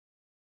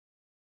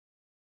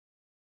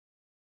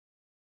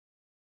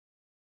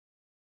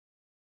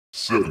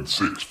7,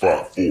 6,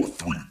 5, 4,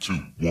 3, 2,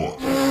 1.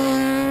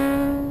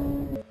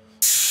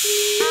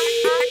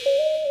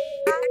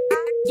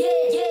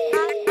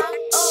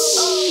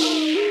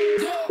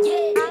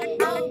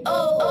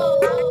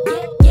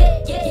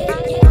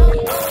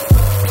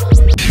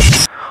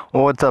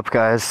 What's up,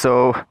 guys?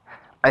 So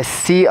I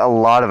see a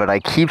lot of it. I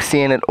keep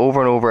seeing it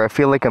over and over. I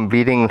feel like I'm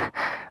beating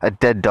a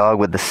dead dog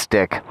with a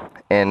stick,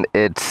 and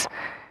it's,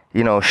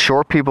 you know,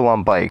 short people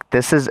on bike.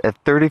 This is a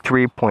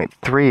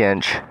 33.3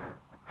 inch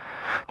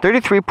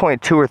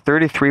 33.2 or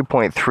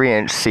 33.3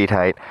 inch seat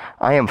height.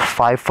 I am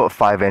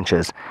 5'5"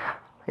 inches.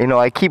 You know,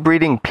 I keep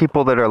reading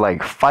people that are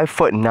like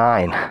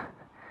 5'9"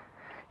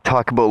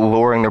 talk about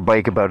lowering their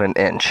bike about an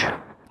inch.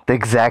 The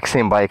exact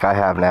same bike I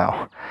have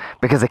now,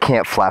 because I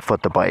can't flat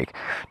foot the bike.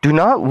 Do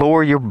not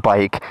lower your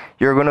bike.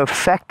 You're going to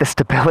affect the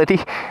stability,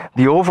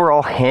 the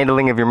overall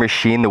handling of your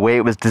machine, the way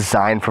it was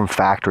designed from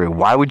factory.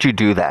 Why would you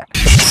do that?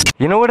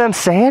 You know what I'm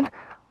saying?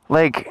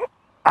 Like,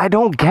 I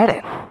don't get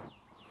it.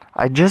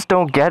 I just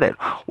don't get it.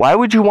 Why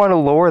would you want to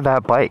lower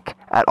that bike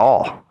at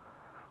all?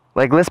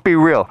 Like, let's be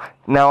real.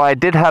 Now, I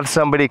did have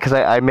somebody, because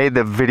I made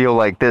the video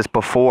like this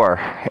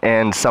before,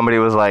 and somebody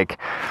was like,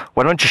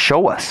 why don't you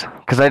show us?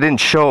 Because I didn't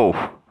show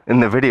in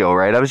the video,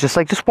 right? I was just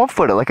like, just 1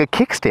 foot it, like a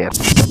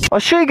kickstand. I'll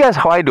show you guys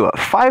how I do it.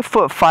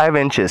 5'5"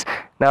 inches.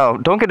 Now,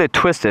 don't get it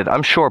twisted.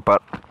 I'm short,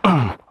 but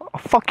I'll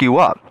fuck you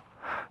up.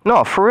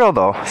 No, for real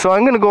though. So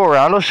I'm going to go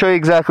around. I'll show you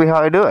exactly how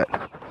I do it.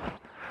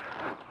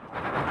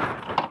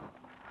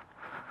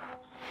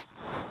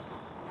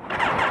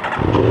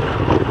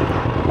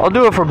 I'll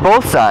do it for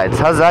both sides.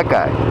 How's that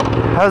guy?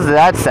 How's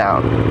that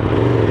sound?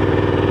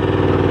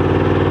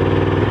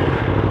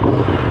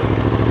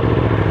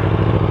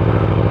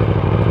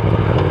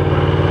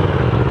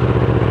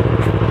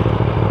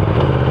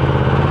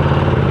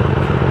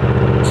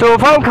 So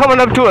if I'm coming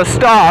up to a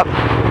stop,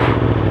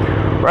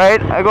 right,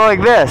 I go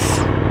like this.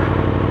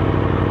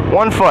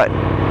 1 foot.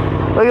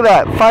 Look at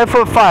that,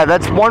 5'5".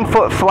 That's 1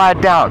 foot flat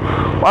down.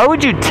 Why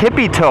would you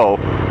tippy toe?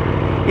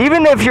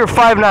 Even if you're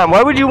 5'9",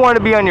 why would you want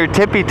to be on your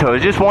tippy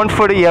toes? Just 1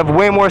 foot, you have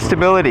way more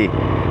stability.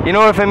 You know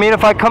what I mean?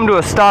 If I come to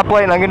a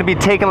stoplight and I'm going to be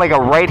taking like a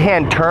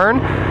right-hand turn,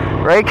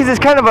 right? Because it's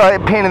kind of a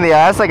pain in the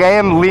ass. Like, I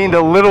am leaned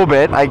a little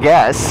bit, I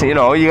guess. You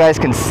know, you guys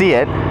can see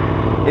it.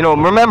 You know,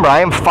 remember,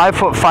 I am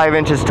 5'5"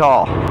 inches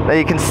tall. Now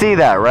you can see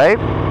that, right?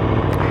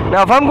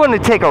 Now, if I'm going to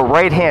take a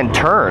right-hand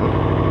turn,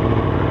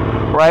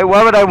 right?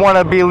 Why would I want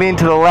to be leaned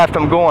to the left?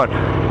 I'm going.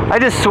 I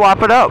just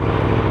swap it out.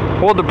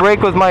 Hold the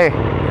brake with my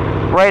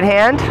right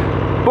hand.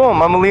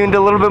 Boom, I'm leaned a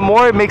little bit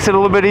more. It makes it a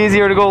little bit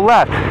easier to go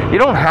left. You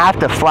don't have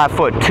to flat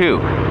foot too.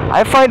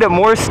 I find it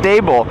more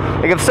stable.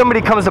 Like, if somebody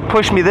comes to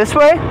push me this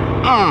way,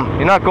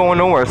 you're not going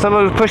nowhere. If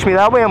somebody push me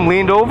that way, I'm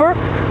leaned over.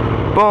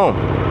 Boom.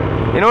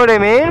 You know what I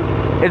mean?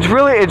 It's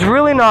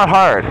really not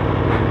hard.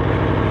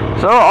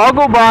 So I'll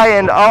go by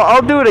and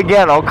I'll do it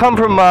again. I'll come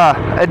from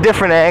a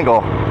different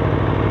angle,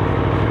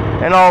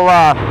 and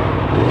I'll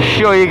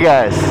show you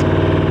guys.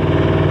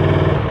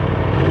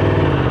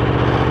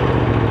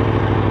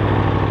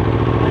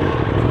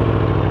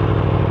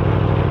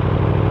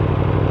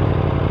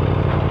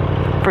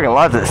 Freaking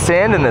lots of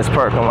sand in this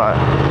parking lot.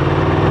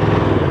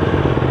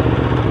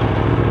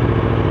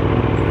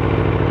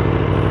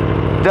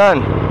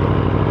 Done.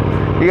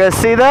 You guys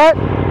see that?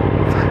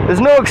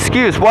 There's no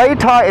excuse. Why are you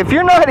talking? If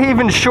you're not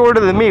even shorter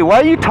than me, why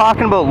are you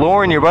talking about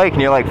lowering your bike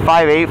and you're like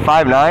 5'8",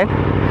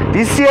 5'9"? Do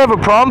you see I have a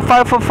problem?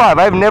 5'5".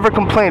 I've never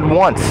complained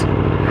once.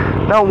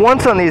 Not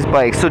once on these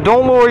bikes. So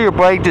don't lower your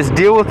bike. Just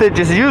deal with it.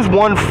 Just use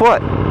 1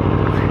 foot.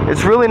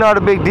 It's really not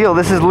a big deal.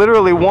 This is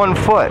literally 1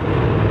 foot.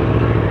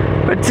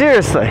 But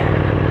seriously.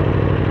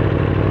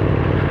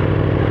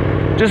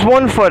 Just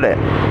 1 foot it.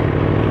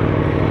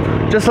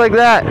 Just like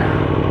that.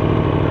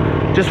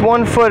 Just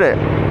 1 foot it.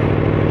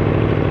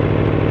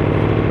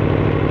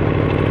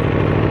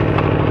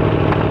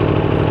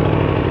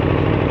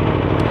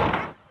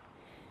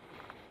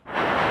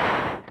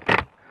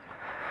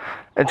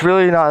 It's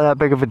really not that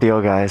big of a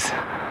deal, guys.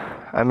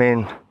 I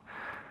mean,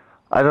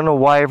 I don't know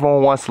why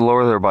everyone wants to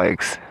lower their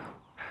bikes,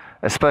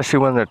 especially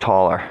when they're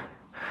taller.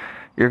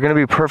 You're going to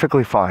be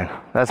perfectly fine.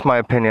 That's my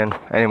opinion.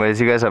 Anyways,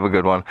 you guys have a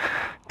good one.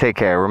 Take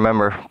care.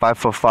 Remember,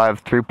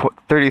 5'5",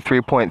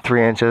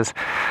 33.3 inches.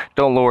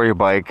 Don't lower your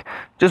bike.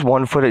 Just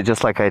 1 foot it,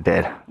 just like I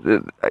did.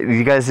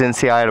 You guys didn't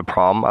see I had a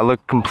problem. I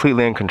look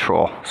completely in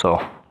control.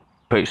 So,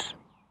 peace.